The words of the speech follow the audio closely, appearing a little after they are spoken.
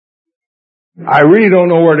I really don't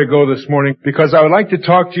know where to go this morning because I would like to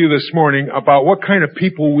talk to you this morning about what kind of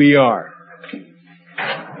people we are.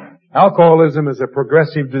 Alcoholism is a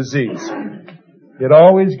progressive disease. It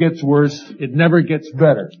always gets worse. It never gets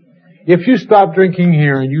better. If you stop drinking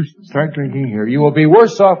here and you start drinking here, you will be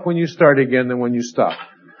worse off when you start again than when you stop.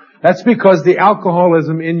 That's because the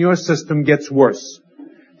alcoholism in your system gets worse.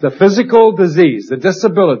 The physical disease, the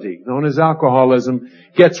disability known as alcoholism,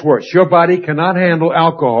 gets worse. Your body cannot handle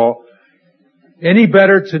alcohol any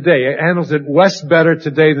better today. It handles it less better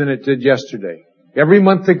today than it did yesterday. Every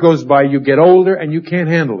month that goes by, you get older and you can't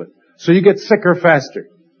handle it. So you get sicker faster.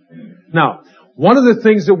 Now, one of the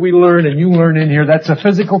things that we learn, and you learn in here, that's a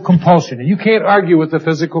physical compulsion. And you can't argue with the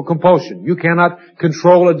physical compulsion. You cannot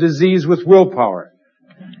control a disease with willpower.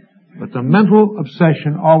 But the mental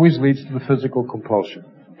obsession always leads to the physical compulsion.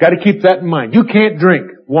 Got to keep that in mind. You can't drink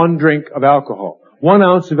 1 drink of alcohol. 1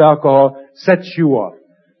 ounce of alcohol sets you off.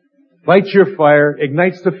 Lights your fire,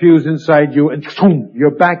 ignites the fuse inside you, and boom,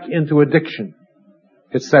 you're back into addiction.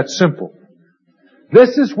 It's that simple.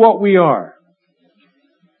 This is what we are.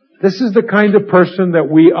 This is the kind of person that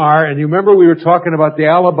we are. And you remember we were talking about the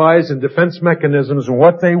alibis and defense mechanisms and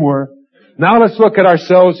what they were. Now let's look at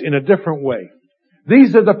ourselves in a different way.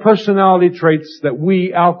 These are the personality traits that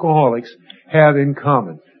we alcoholics have in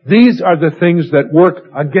common. These are the things that work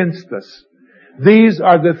against us. These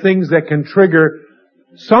are the things that can trigger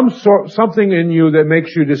something in you that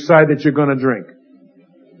makes you decide that you're going to drink.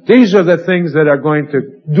 These are the things that are going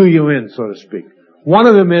to do you in, so to speak. One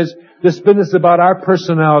of them is this business about our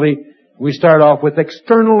personality. We start off with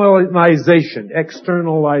externalization.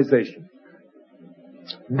 Externalization.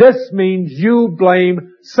 This means you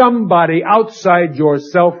blame somebody outside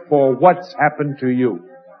yourself for what's happened to you.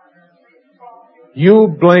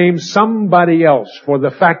 You blame somebody else for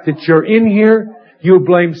the fact that you're in here. You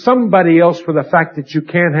blame somebody else for the fact that you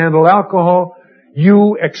can't handle alcohol.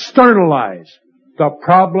 You externalize. The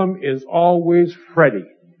problem is always Freddie,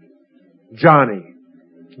 Johnny,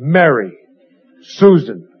 Mary,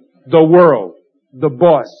 Susan, the world, the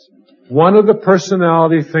boss. One of the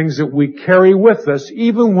personality things that we carry with us,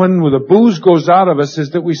 even when the booze goes out of us,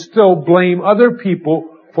 is that we still blame other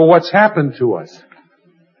people for what's happened to us.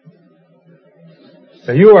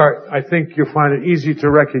 Now I think you'll find it easy to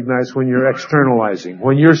recognize when you're externalizing.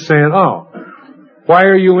 When you're saying, oh, why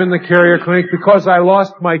are you in the carrier clinic? Because I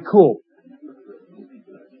lost my cool.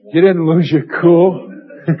 You didn't lose your cool.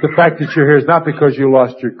 The fact that you're here is not because you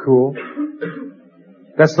lost your cool.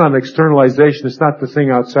 That's not an externalization. It's not the thing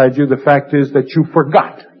outside you. The fact is that you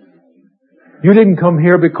forgot. You didn't come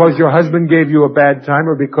here because your husband gave you a bad time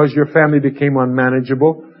or because your family became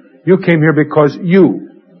unmanageable. You came here because you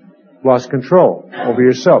lost control over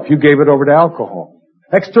yourself. You gave it over to alcohol.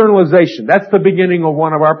 Externalization. That's the beginning of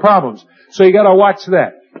one of our problems. So you got to watch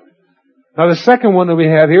that. Now the second one that we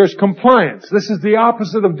have here is compliance. This is the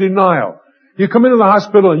opposite of denial. You come into the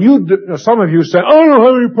hospital and some of you say, I don't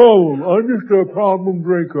have any problem. I'm just a problem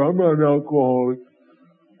drinker. I'm not an alcoholic.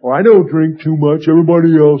 Or I don't drink too much.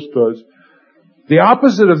 Everybody else does. The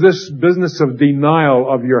opposite of this business of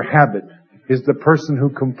denial of your habit is the person who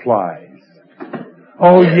complies.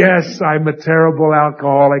 Oh yes, I'm a terrible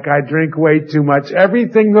alcoholic. I drink way too much.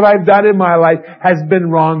 Everything that I've done in my life has been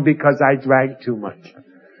wrong because I drank too much.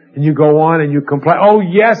 And you go on and you comply. Oh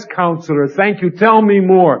yes, counselor, thank you. Tell me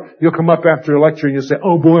more. You'll come up after a lecture and you'll say,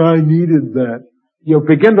 oh boy, I needed that. You'll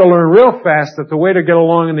begin to learn real fast that the way to get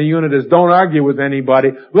along in the unit is don't argue with anybody.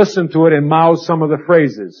 Listen to it and mouth some of the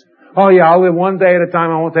phrases. Oh yeah, I'll live one day at a time.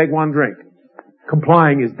 I won't take 1 drink.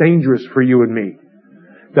 Complying is dangerous for you and me.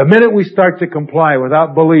 The minute we start to comply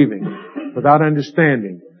without believing, without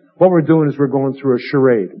understanding, what we're doing is we're going through a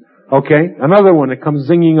charade. Okay? Another one that comes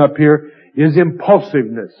zinging up here is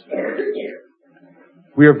impulsiveness.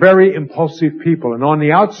 We are very impulsive people. And on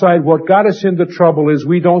the outside, what got us into trouble is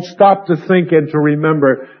we don't stop to think and to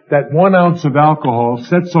remember that 1 ounce of alcohol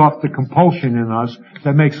sets off the compulsion in us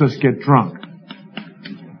that makes us get drunk.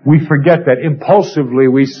 We forget that. Impulsively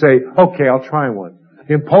we say, okay, I'll try one.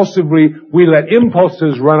 Impulsively, we let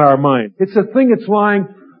impulses run our mind. It's a thing that's lying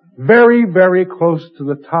very, very close to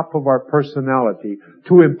the top of our personality.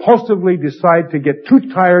 To impulsively decide to get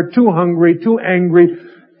too tired, too hungry, too angry,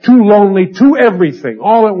 too lonely, too everything,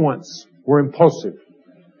 all at once. We're impulsive.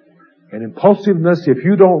 And impulsiveness, if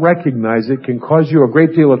you don't recognize it, can cause you a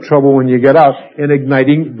great deal of trouble when you get out in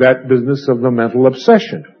igniting that business of the mental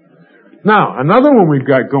obsession. Now, another one we've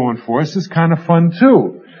got going for us is kind of fun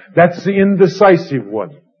too. That's the indecisive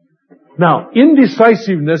one. Now,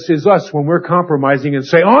 indecisiveness is us when we're compromising and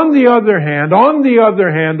say, on the other hand,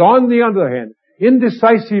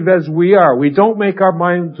 Indecisive as we are, we don't make our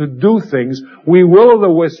mind to do things. We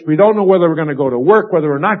will-o'-the-wisp. We don't know whether we're going to go to work, whether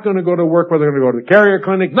we're not going to go to work, whether we're going to go to the carrier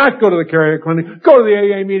clinic, not go to the carrier clinic, go to the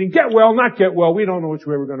AA meeting, get well, not get well. We don't know which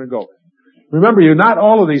way we're going to go. Remember, you're not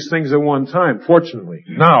all of these things at one time, fortunately.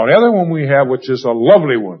 Now, the other one we have, which is a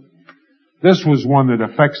lovely one. This was one that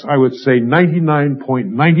affects, I would say,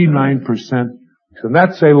 99.99%. And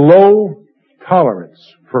that's a low tolerance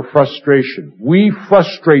for frustration. We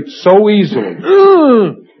frustrate so easily.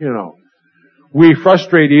 We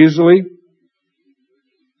frustrate easily.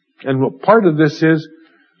 And part of this is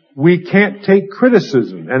we can't take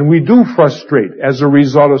criticism. And we do frustrate as a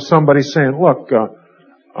result of somebody saying, look,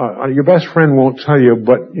 your best friend won't tell you,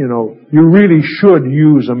 but, you really should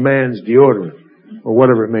use a man's deodorant or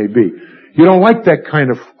whatever it may be. You don't like that kind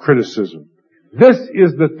of criticism. This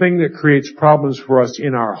is the thing that creates problems for us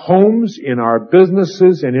in our homes, in our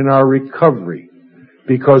businesses, and in our recovery.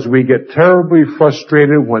 Because we get terribly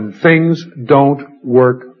frustrated when things don't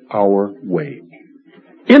work our way.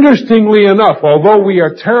 Interestingly enough, although we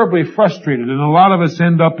are terribly frustrated, and a lot of us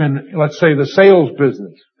end up in, let's say, the sales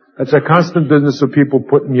business. That's a constant business of people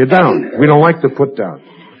putting you down. We don't like to put down.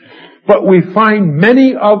 But we find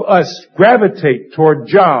many of us gravitate toward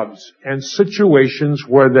jobs and situations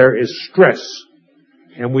where there is stress.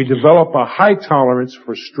 And we develop a high tolerance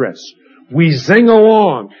for stress. We zing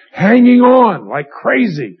along, hanging on like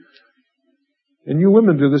crazy. And you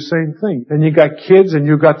women do the same thing. And you got kids and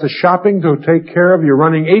you got the shopping to take care of. You're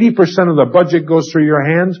running 80% of the budget goes through your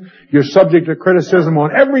hands. You're subject to criticism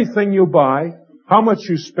on everything you buy, how much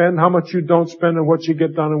you spend, how much you don't spend, and what you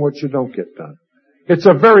get done and what you don't get done. It's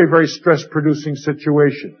a very, very stress-producing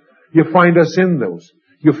situation. You find us in those.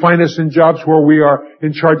 You find us in jobs where we are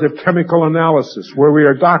in charge of chemical analysis, where we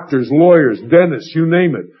are doctors, lawyers, dentists, you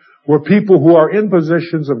name it. We're people who are in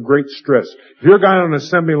positions of great stress. If you're a guy on an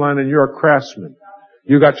assembly line and you're a craftsman,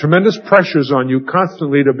 you got tremendous pressures on you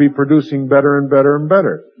constantly to be producing better and better and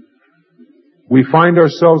better. We find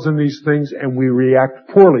ourselves in these things and we react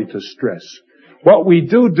poorly to stress. What we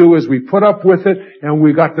do is we put up with it and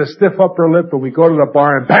we got the stiff upper lip and we go to the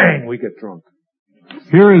bar and bang, we get drunk.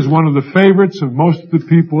 Here is one of the favorites of most of the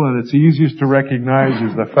people, and it's easiest to recognize,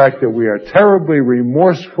 is the fact that we are terribly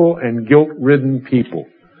remorseful and guilt-ridden people.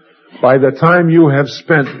 By the time you have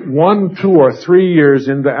spent 1, 2, or 3 years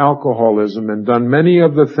into alcoholism and done many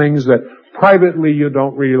of the things that privately you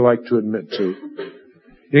don't really like to admit to,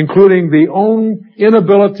 including the own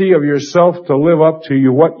inability of yourself to live up to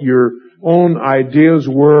what your own ideas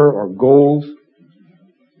were or goals,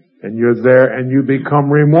 and you're there and you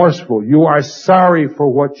become remorseful. You are sorry for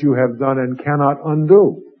what you have done and cannot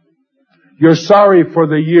undo. You're sorry for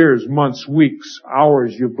the years, months, weeks,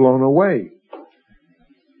 hours you've blown away.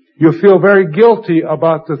 You feel very guilty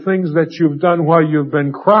about the things that you've done while you've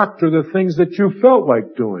been crocked, or the things that you felt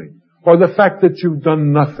like doing, or the fact that you've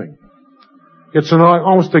done nothing. It's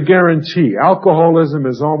almost a guarantee. Alcoholism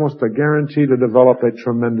is almost a guarantee to develop a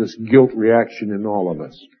tremendous guilt reaction in all of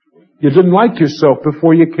us. You didn't like yourself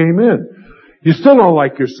before you came in. You still don't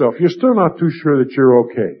like yourself. You're still not too sure that you're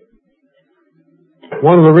okay.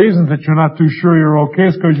 One of the reasons that you're not too sure you're okay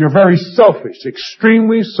is because you're very selfish,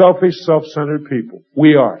 extremely selfish, self-centered people.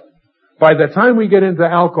 We are. By the time we get into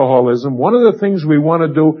alcoholism, one of the things we want to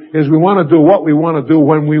do is we want to do what we want to do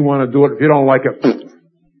when we want to do it. If you don't like it, it's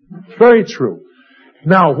very true.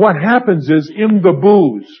 Now, what happens is in the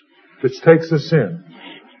booze, which takes us in,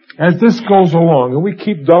 as this goes along and we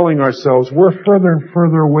keep dulling ourselves, we're further and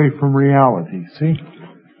further away from reality, see?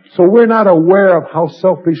 So we're not aware of how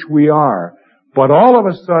selfish we are, but all of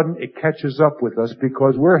a sudden it catches up with us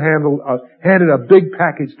because we're handed a big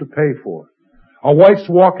package to pay for. A wife's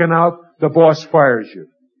walking out, the boss fires you.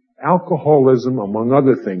 Alcoholism, among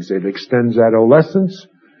other things, it extends adolescence,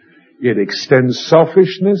 it extends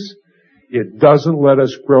selfishness, it doesn't let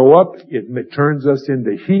us grow up. It turns us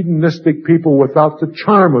into hedonistic people without the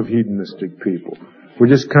charm of hedonistic people. We're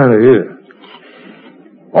just kind of here.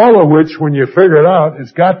 All of which, when you figure it out,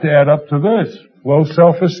 it's got to add up to this. Low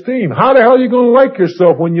self-esteem. How the hell are you going to like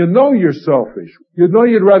yourself when you know you're selfish? You know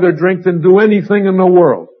you'd rather drink than do anything in the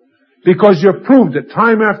world. Because you've proved it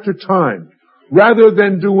time after time. Rather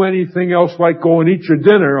than do anything else like go and eat your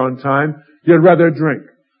dinner on time, you'd rather drink.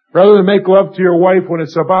 Rather than make love to your wife when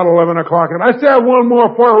it's about 11 o'clock and I still have one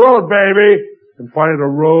more for a road, baby, and find the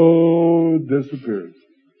road disappears.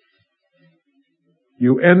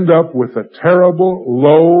 You end up with a terrible,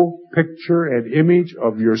 low picture and image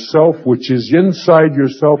of yourself, which is inside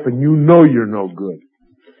yourself, and you know you're no good.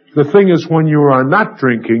 The thing is, when you are not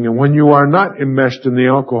drinking and when you are not enmeshed in the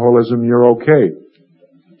alcoholism, you're okay.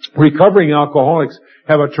 Recovering alcoholics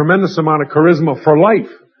have a tremendous amount of charisma for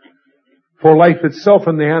life. for life itself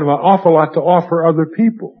in the animal, an awful lot to offer other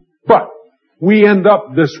people. But we end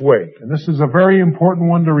up this way. And this is a very important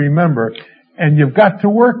one to remember. And you've got to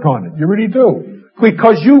work on it. You really do.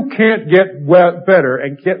 Because you can't get better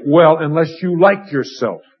and get well unless you like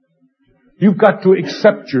yourself. You've got to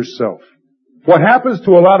accept yourself. What happens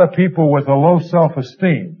to a lot of people with a low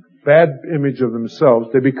self-esteem, bad image of themselves,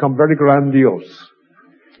 they become very grandiose.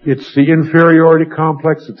 It's the inferiority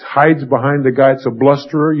complex. It hides behind the guy. It's a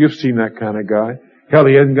blusterer. You've seen that kind of guy. Hell,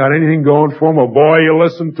 he hasn't got anything going for him. Oh boy, you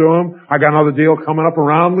listen to him. I got another deal coming up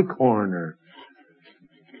around the corner.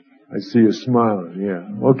 I see you smiling.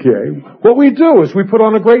 Yeah. Okay. What we do is we put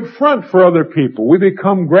on a great front for other people. We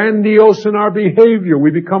become grandiose in our behavior.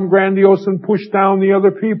 We become grandiose and push down the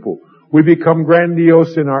other people. We become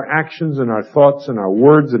grandiose in our actions and our thoughts and our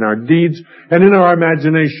words and our deeds and in our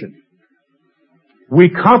imagination. We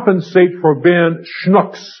compensate for being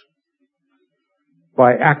schnooks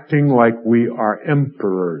by acting like we are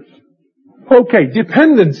emperors. Okay,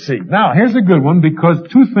 dependency. Now, here's a good one because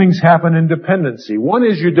two things happen in dependency. One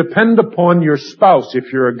is you depend upon your spouse,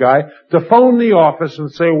 if you're a guy, to phone the office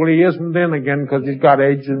and say, well, he isn't in again because he's got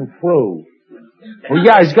aging flu. Well,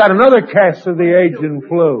 yeah, he's got another case of the aging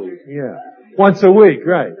flu. Yeah. Once a week,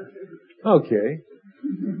 right. Okay.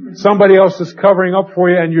 Somebody else is covering up for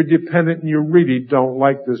you and you're dependent and you really don't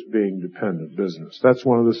like this being dependent business. That's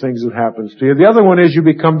one of the things that happens to you. The other one is you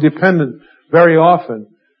become dependent very often.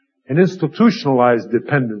 An institutionalized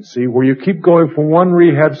dependency where you keep going from one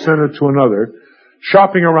rehab center to another,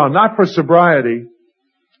 shopping around, not for sobriety,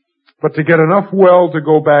 but to get enough well to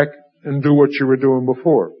go back and do what you were doing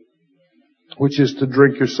before, which is to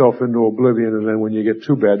drink yourself into oblivion and then when you get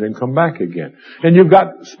too bad, then come back again. And you've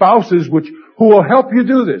got spouses who will help you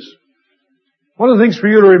do this. One of the things for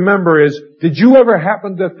you to remember is, did you ever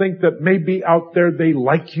happen to think that maybe out there they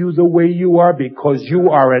like you the way you are because you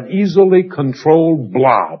are an easily controlled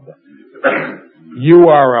blob? You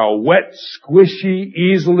are a wet, squishy,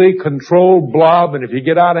 easily controlled blob, and if you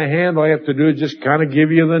get out of hand, all you have to do is just kind of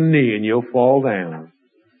give you the knee and you'll fall down.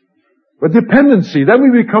 But dependency, then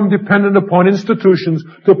we become dependent upon institutions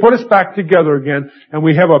to put us back together again, and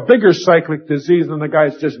we have a bigger cyclic disease than the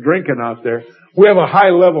guy's just drinking out there. We have a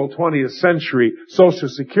high-level 20th century Social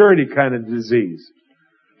Security kind of disease,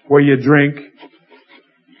 where you drink,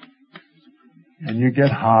 and you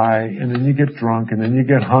get high, and then you get drunk, and then you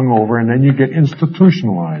get hungover, and then you get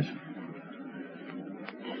institutionalized.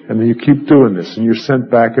 And then you keep doing this, and you're sent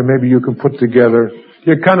back, and maybe you can put together,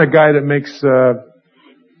 you're the kind of guy that makes,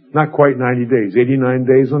 not quite 90 days, 89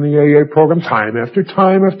 days on the AA program, time after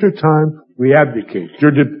time after time, we abdicate.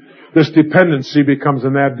 This dependency becomes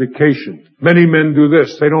an abdication. Many men do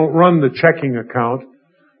this. They don't run the checking account.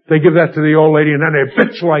 They give that to the old lady and then they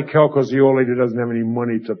bitch like hell because the old lady doesn't have any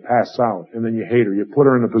money to pass out. And then you hate her. You put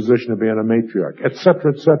her in a position of being a matriarch,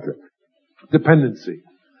 etc., etc. Dependency.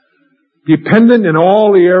 Dependent in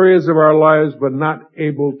all the areas of our lives, but not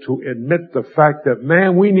able to admit the fact that,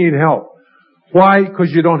 man, we need help. Why?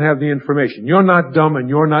 Because you don't have the information. You're not dumb and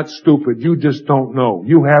you're not stupid. You just don't know.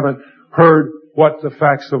 You haven't heard what the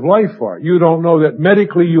facts of life are. You don't know that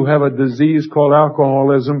medically you have a disease called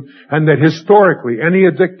alcoholism and that historically any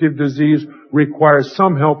addictive disease requires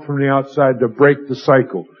some help from the outside to break the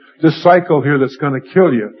cycle. This cycle here that's going to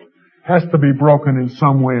kill you has to be broken in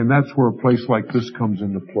some way, and that's where a place like this comes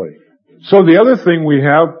into play. So the other thing we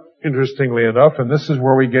have, interestingly enough, and this is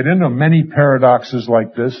where we get into many paradoxes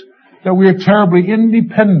like this, that we are terribly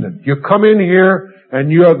independent. You come in here and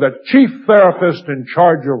you're the chief therapist in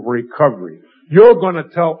charge of recovery. You're going to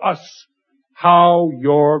tell us how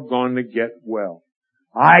you're going to get well.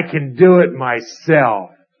 I can do it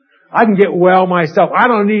myself. I can get well myself. I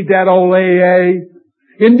don't need that old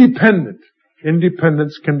AA. Independent.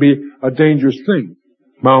 Independence can be a dangerous thing.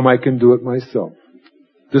 Mom, I can do it myself.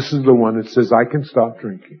 This is the one that says I can stop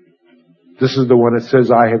drinking. This is the one that says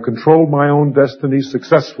I have controlled my own destiny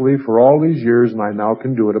successfully for all these years and I now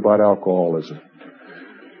can do it about alcoholism.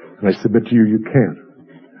 And I submit to you, you can't.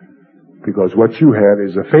 Because what you have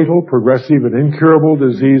is a fatal, progressive, and incurable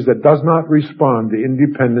disease that does not respond to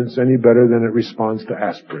independence any better than it responds to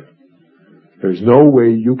aspirin. There's no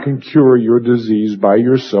way you can cure your disease by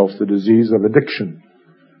yourself, the disease of addiction.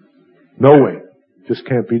 No way. It just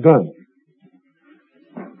can't be done.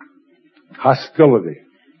 Hostility.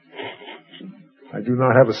 I do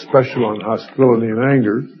not have a special on hostility and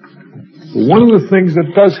anger. But one of the things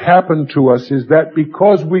that does happen to us is that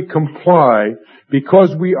because we comply,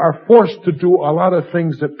 because we are forced to do a lot of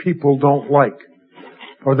things that people don't like,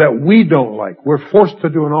 or that we don't like, we're forced to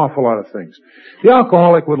do an awful lot of things. The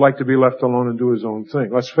alcoholic would like to be left alone and do his own thing.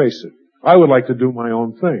 Let's face it. I would like to do my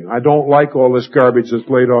own thing. I don't like all this garbage that's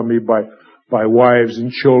laid on me by by wives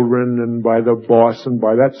and children and by the boss and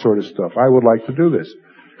by that sort of stuff. I would like to do this.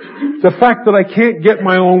 The fact that I can't get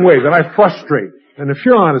my own way, that I frustrate. And if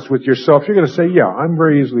you're honest with yourself, you're going to say, yeah, I'm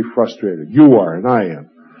very easily frustrated. You are, and I am.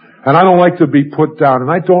 And I don't like to be put down,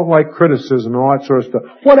 and I don't like criticism and all that sort of stuff.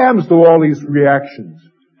 What happens to all these reactions,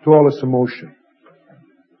 to all this emotion?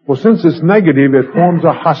 Well, since it's negative, it forms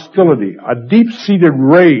a hostility, a deep-seated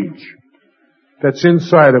rage that's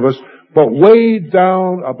inside of us, but way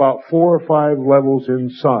down about 4 or 5 levels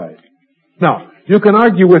inside. Now, you can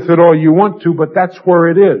argue with it all you want to, but that's where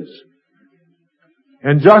it is.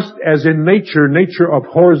 And just as in nature, nature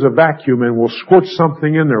abhors a vacuum and will scorch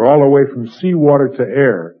something in there all the way from seawater to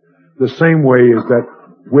air, the same way is that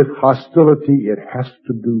with hostility, it has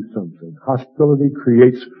to do something. Hostility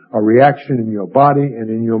creates a reaction in your body and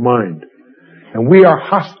in your mind. And we are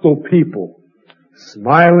hostile people,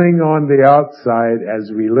 smiling on the outside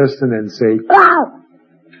as we listen and say, "Wow!"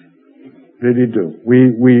 Really do.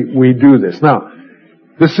 We do this. Now,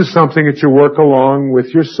 this is something that you work along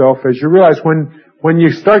with yourself as you realize when you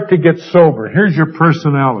start to get sober, here's your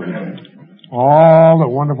personality. All the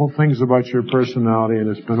wonderful things about your personality, and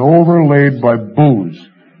it's been overlaid by booze.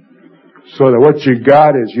 So that what you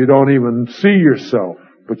got is you don't even see yourself.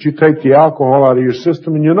 But you take the alcohol out of your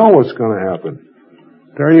system and you know what's going to happen.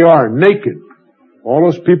 There you are, naked. All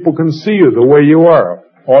those people can see you the way you are.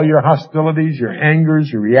 All your hostilities, your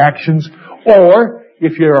angers, your reactions. Or,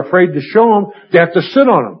 if you're afraid to show them, they have to sit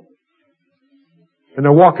on them. And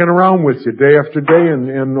they're walking around with you day after day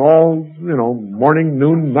and all, morning,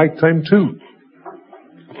 noon, nighttime too.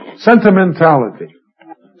 Sentimentality.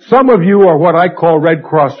 Some of you are what I call Red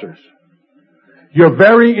Crossers. You're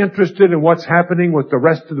very interested in what's happening with the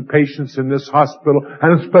rest of the patients in this hospital,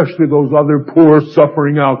 and especially those other poor,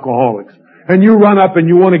 suffering alcoholics. And you run up and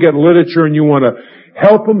you want to get literature and you want to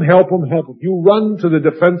help them. You run to the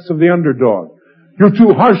defense of the underdog. You're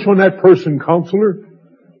too harsh on that person, counselor.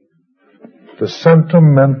 The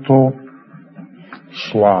sentimental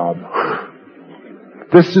slob.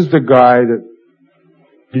 This is the guy that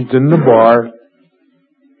he's in the bar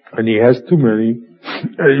and he has too many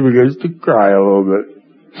and he begins to cry a little bit.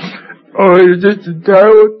 Oh, it's just a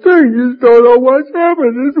terrible thing. You just don't know what's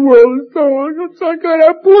happening. This world is so like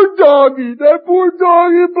that poor doggy,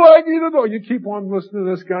 Blackie the dog. You keep on listening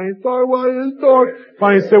to this guy. He's talking about his dog.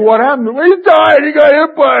 Finally, you say, what happened? Well, he died. He got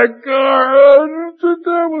hit by a car. It's so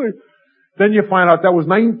terrible. Then you find out that was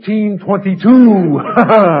 1922.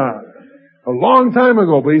 A long time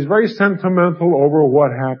ago, but he's very sentimental over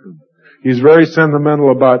what happened. He's very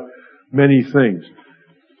sentimental about many things.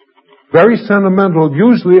 Very sentimental,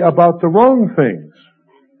 usually about the wrong things.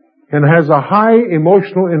 And has a high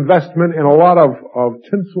emotional investment in a lot of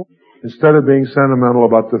tinsel instead of being sentimental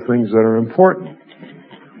about the things that are important.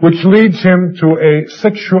 Which leads him to a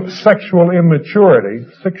sexual immaturity,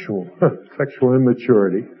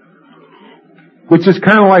 which is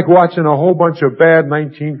kind of like watching a whole bunch of bad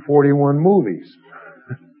 1941 movies.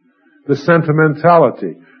 The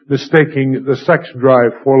sentimentality, mistaking the sex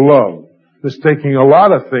drive for love, mistaking a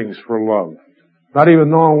lot of things for love, not even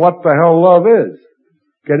knowing what the hell love is,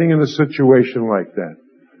 getting in a situation like that.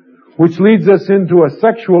 Which leads us into a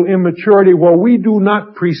sexual immaturity where we do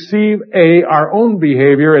not perceive A, our own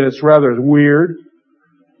behavior, and it's rather weird,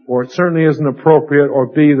 or it certainly isn't appropriate, or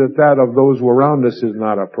B, that of those around us is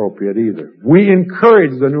not appropriate either. We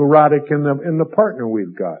encourage the neurotic in the partner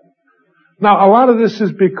we've got. Now, a lot of this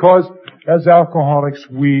is because, as alcoholics,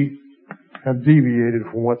 we have deviated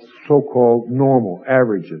from what's so-called normal,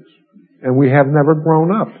 averages. And we have never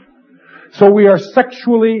grown up. So we are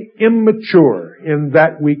sexually immature in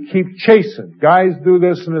that we keep chasing. Guys do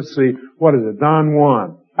this and it's what is it, Don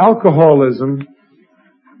Juan. Alcoholism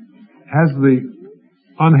has the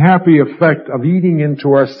unhappy effect of eating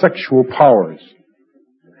into our sexual powers.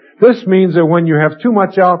 This means that when you have too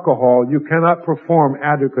much alcohol, you cannot perform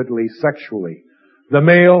adequately sexually. The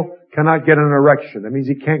male cannot get an erection. That means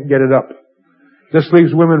he can't get it up. This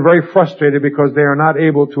leaves women very frustrated because they are not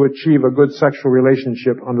able to achieve a good sexual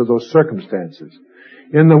relationship under those circumstances.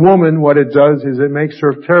 In the woman, what it does is it makes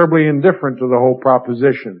her terribly indifferent to the whole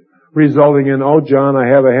proposition, resulting in, oh, John, I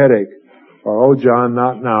have a headache, or, oh, John,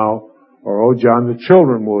 not now, or, oh, John, the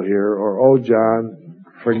children will hear, or, oh, John,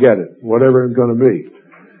 forget it, whatever it's going to be.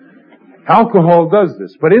 Alcohol does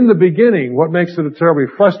this, but in the beginning, what makes it a terribly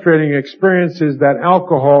frustrating experience is that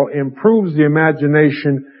alcohol improves the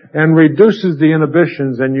imagination and reduces the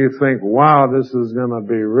inhibitions, and you think, wow, this is going to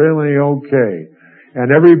be really okay.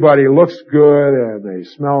 And everybody looks good, and they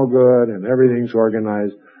smell good, and everything's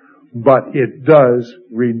organized. But it does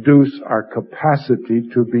reduce our capacity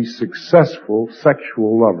to be successful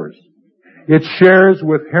sexual lovers. It shares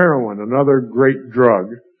with heroin, another great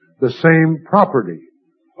drug, the same property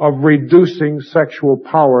of reducing sexual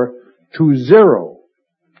power to zero.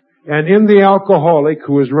 And in the alcoholic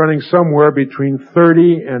who is running somewhere between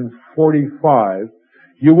 30 and 45,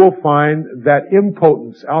 you will find that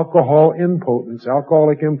impotence, alcoholic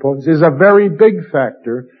impotence is a very big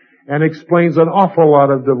factor and explains an awful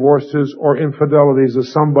lot of divorces or infidelities if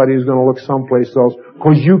somebody is going to look someplace else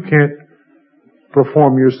because you can't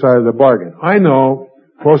perform your side of the bargain. I know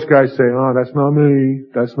most guys say, oh, that's not me,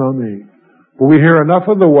 that's not me. But we hear enough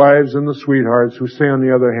of the wives and the sweethearts who say, on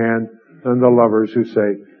the other hand, and the lovers who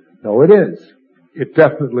say, no, it is. It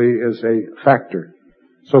definitely is a factor.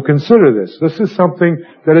 So consider this. This is something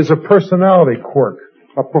that is a personality quirk,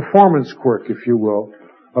 a performance quirk, if you will,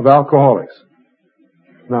 of alcoholics.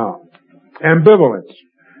 Now, ambivalence.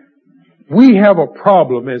 We have a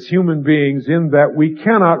problem as human beings in that we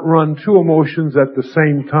cannot run two emotions at the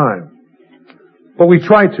same time. But we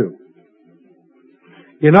try to.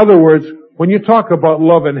 In other words, when you talk about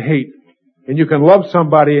love and hate, and you can love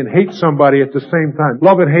somebody and hate somebody at the same time,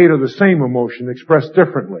 love and hate are the same emotion expressed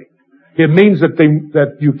differently. It means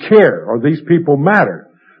that you care, or these people matter.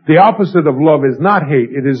 The opposite of love is not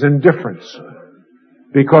hate, it is indifference.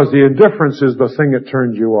 Because the indifference is the thing that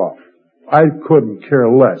turns you off. I couldn't care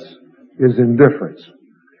less is indifference.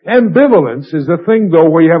 Ambivalence is the thing, though,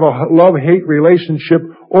 where you have a love-hate relationship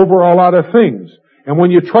over a lot of things. And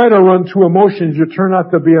when you try to run two emotions, you turn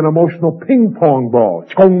out to be an emotional ping-pong ball.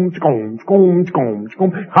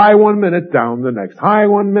 High 1 minute, down the next. High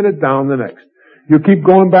 1 minute, down the next. You keep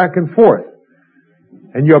going back and forth.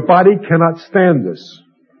 And your body cannot stand this.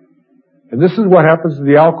 And this is what happens to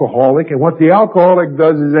the alcoholic. And what the alcoholic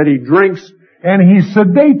does is that he drinks and he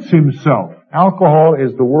sedates himself. Alcohol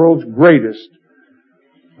is the world's greatest,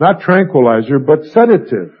 not tranquilizer, but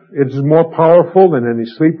sedative. It is more powerful than any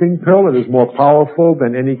sleeping pill. It is more powerful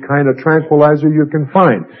than any kind of tranquilizer you can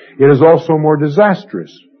find. It is also more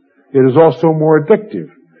disastrous. It is also more addictive.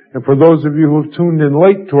 And for those of you who have tuned in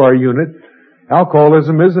late to our unit,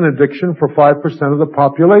 alcoholism is an addiction for 5% of the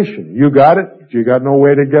population. You got it. You got no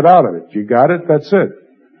way to get out of it. You got it. That's it.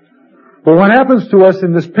 But what happens to us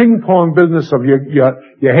in this ping-pong business of you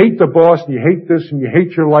hate the boss and you hate this and you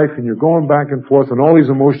hate your life and you're going back and forth and all these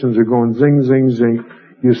emotions are going zing, zing, zing.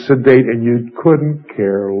 You sedate and you couldn't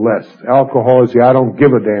care less. Alcohol is the I don't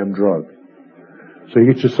give a damn drug. So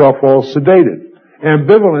you get yourself all sedated.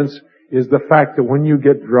 Ambivalence is the fact that when you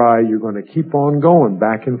get dry, you're going to keep on going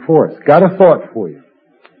back and forth. Got a thought for you.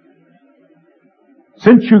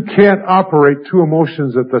 Since you can't operate two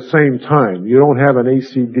emotions at the same time, you don't have an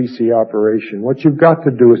AC/DC operation, what you've got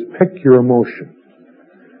to do is pick your emotion.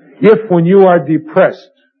 If when you are depressed,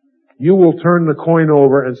 you will turn the coin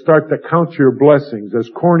over and start to count your blessings, as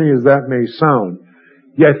corny as that may sound,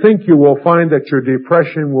 I think you will find that your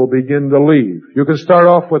depression will begin to leave. You can start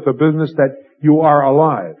off with the business that you are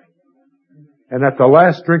alive, and that the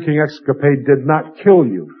last drinking escapade did not kill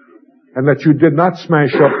you, and that you did not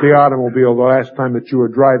smash up the automobile the last time that you were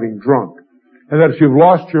driving drunk, and that if you've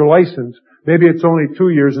lost your license, maybe it's only 2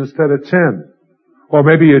 years instead of 10. Or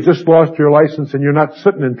maybe you just lost your license and you're not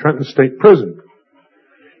sitting in Trenton State Prison.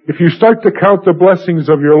 If you start to count the blessings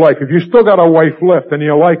of your life, if you still got a wife left and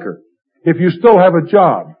you like her, if you still have a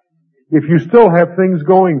job, if you still have things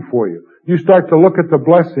going for you, you start to look at the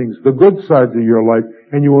blessings, the good sides of your life,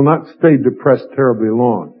 and you will not stay depressed terribly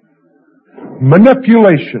long.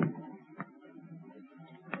 Manipulation.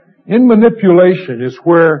 In manipulation is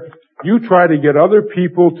where you try to get other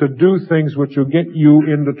people to do things which will get you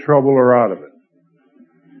into trouble or out of it.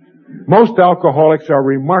 Most alcoholics are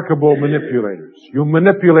remarkable manipulators. You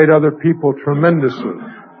manipulate other people tremendously.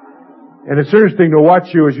 And it's interesting to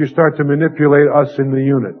watch you as you start to manipulate us in the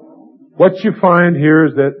unit. What you find here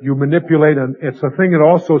is that you manipulate, and it's a thing that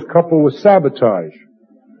also is coupled with sabotage.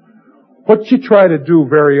 What you try to do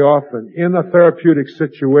very often in a therapeutic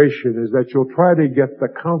situation is that you'll try to get the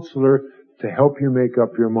counselor to help you make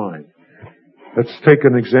up your mind. Let's take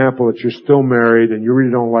an example that you're still married and you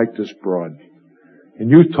really don't like this broad. And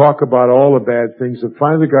you talk about all the bad things, and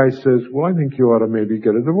finally the guy says, well, I think you ought to maybe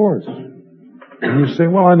get a divorce. And you say,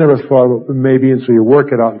 well, I never thought of it, maybe, and so you work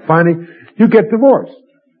it out, and finally you get divorced.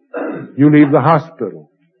 You leave the hospital.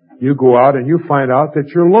 You go out and you find out that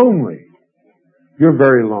you're lonely. You're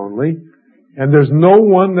very lonely. And there's no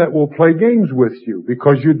one that will play games with you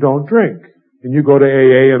because you don't drink. And you go to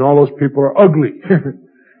AA and all those people are ugly.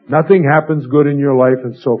 Nothing happens good in your life,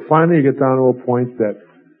 and so finally you get down to a point that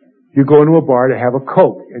you go into a bar to have a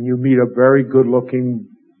Coke, and you meet a very good-looking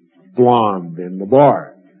blonde in the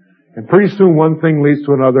bar. And pretty soon one thing leads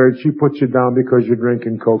to another, and she puts you down because you're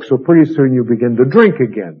drinking Coke. So pretty soon you begin to drink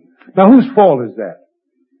again. Now whose fault is that?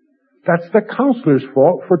 That's the counselor's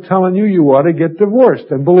fault for telling you you ought to get divorced.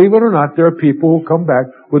 And believe it or not, there are people who come back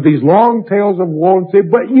with these long tales of woe and say,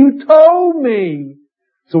 but you told me.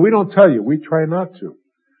 So we don't tell you. We try not to.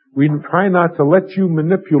 We try not to let you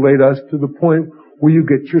manipulate us to the point where you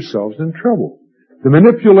get yourselves in trouble. The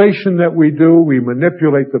manipulation that we do, we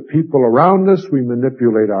manipulate the people around us, we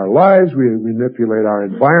manipulate our lives, we manipulate our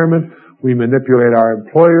environment, we manipulate our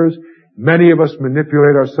employers. Many of us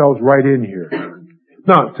manipulate ourselves right in here.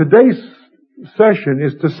 Now, today's session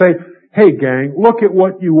is to say, hey gang, look at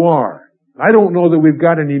what you are. I don't know that we've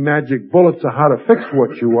got any magic bullets of how to fix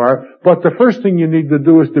what you are, but the first thing you need to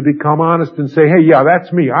do is to become honest and say, hey, yeah,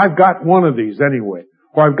 that's me. I've got one of these anyway.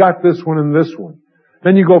 Or I've got this one and this one.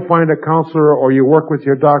 Then you go find a counselor, or you work with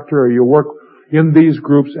your doctor, or you work in these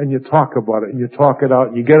groups and you talk about it and you talk it out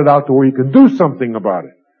and you get it out to where you can do something about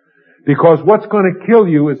it. Because what's going to kill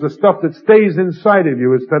you is the stuff that stays inside of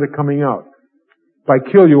you instead of coming out. By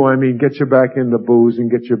kill you, I mean get you back into booze and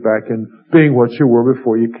get you back in being what you were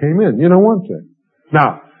before you came in. You know one thing.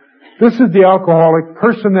 Now, this is the alcoholic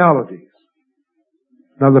personality.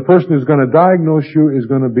 Now, the person who's going to diagnose you is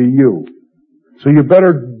going to be you. So you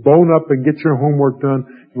better bone up and get your homework done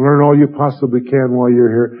and learn all you possibly can while you're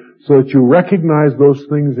here so that you recognize those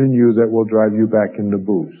things in you that will drive you back into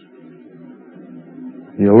booze.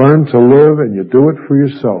 You learn to live and you do it for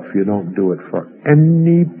yourself. You don't do it for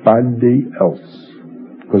anybody else.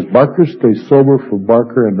 Because Barker stays sober for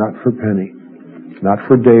Barker and not for Penny. Not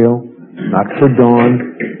for Dale. Not for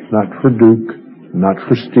Dawn. Not for Duke. Not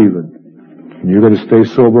for Stephen. And you're going to stay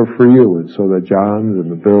sober for you. And so the Johns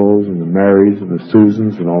and the Bills and the Marys and the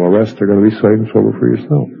Susans and all the rest are going to be staying sober for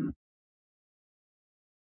yourself.